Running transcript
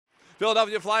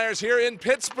Philadelphia Flyers here in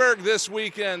Pittsburgh this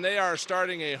weekend. They are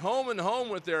starting a home-and-home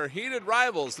with their heated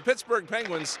rivals, the Pittsburgh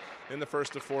Penguins, in the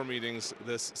first of 4 meetings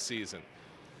this season.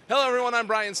 Hello, everyone. I'm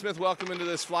Brian Smith. Welcome into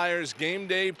this Flyers game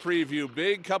day preview.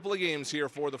 Big couple of games here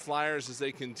for the Flyers as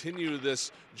they continue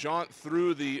this jaunt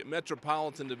through the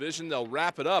Metropolitan Division. They'll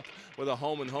wrap it up with a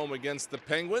home-and-home against the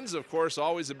Penguins. Of course,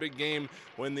 always a big game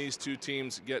when these two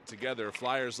teams get together.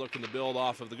 Flyers looking to build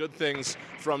off of the good things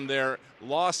from their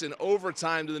loss in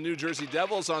overtime to the New Jersey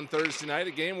Devils on Thursday night,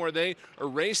 a game where they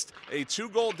erased a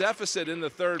 2-goal deficit in the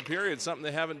third period, something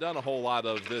they haven't done a whole lot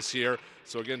of this year.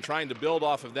 So again, trying to build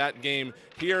off of that game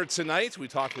here tonight. We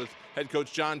talked with head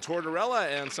coach John Tortorella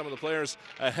and some of the players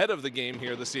ahead of the game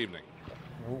here this evening.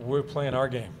 We're playing our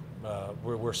game.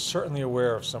 We're certainly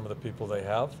aware of some of the people they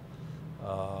have,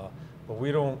 but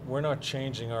we're not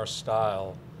changing our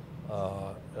style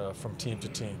from team to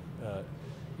team.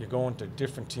 You're going to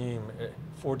different team,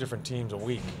 4 different teams a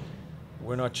week.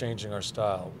 We're not changing our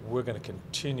style. We're going to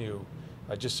continue.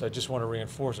 I just want to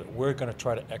reinforce it. We're going to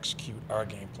try to execute our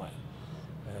game plan.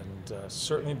 And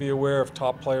certainly be aware of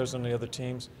top players on the other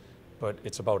teams, but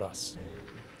it's about us.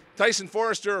 Tyson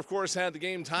Forrester, of course, had the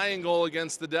game-tying goal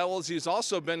against the Devils. He's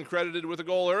also been credited with a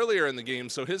goal earlier in the game,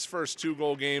 so his first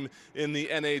 2-goal game in the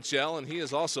NHL, and he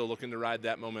is also looking to ride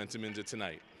that momentum into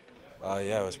tonight.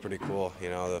 Yeah, it was pretty cool. You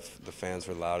know, the fans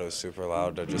were loud. It was super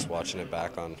loud. Just watching it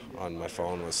back on my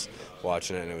phone was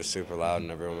watching it, and it was super loud, and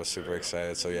everyone was super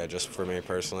excited. So, yeah, just for me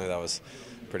personally, that was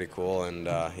pretty cool, and,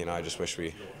 you know, I just wish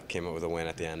we came up with a win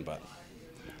at the end. But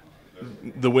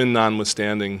the win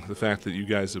notwithstanding, the fact that you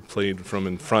guys have played from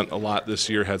in front a lot this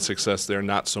year, had success there,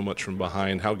 not so much from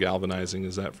behind. How galvanizing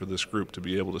is that for this group to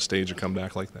be able to stage a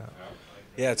comeback like that?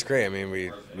 Yeah, it's great. I mean,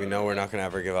 we know we're not going to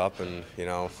ever give up, and, you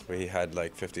know, we had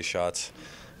like 50 shots.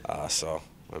 So,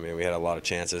 I mean, we had a lot of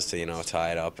chances to, you know,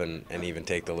 tie it up and even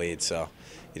take the lead. So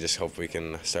you just hope we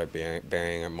can start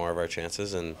burying more of our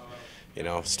chances and, you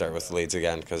know, start with the leads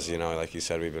again because, you know, like you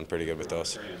said, we've been pretty good with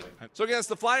those. So against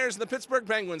the Flyers and the Pittsburgh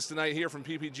Penguins tonight here from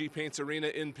PPG Paints Arena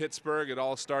in Pittsburgh. It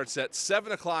all starts at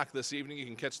 7 o'clock this evening. You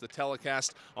can catch the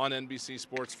telecast on NBC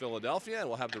Sports Philadelphia, and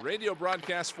we'll have the radio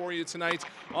broadcast for you tonight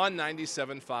on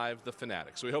 97.5 The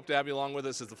Fanatic. So we hope to have you along with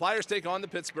us as the Flyers take on the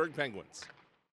Pittsburgh Penguins.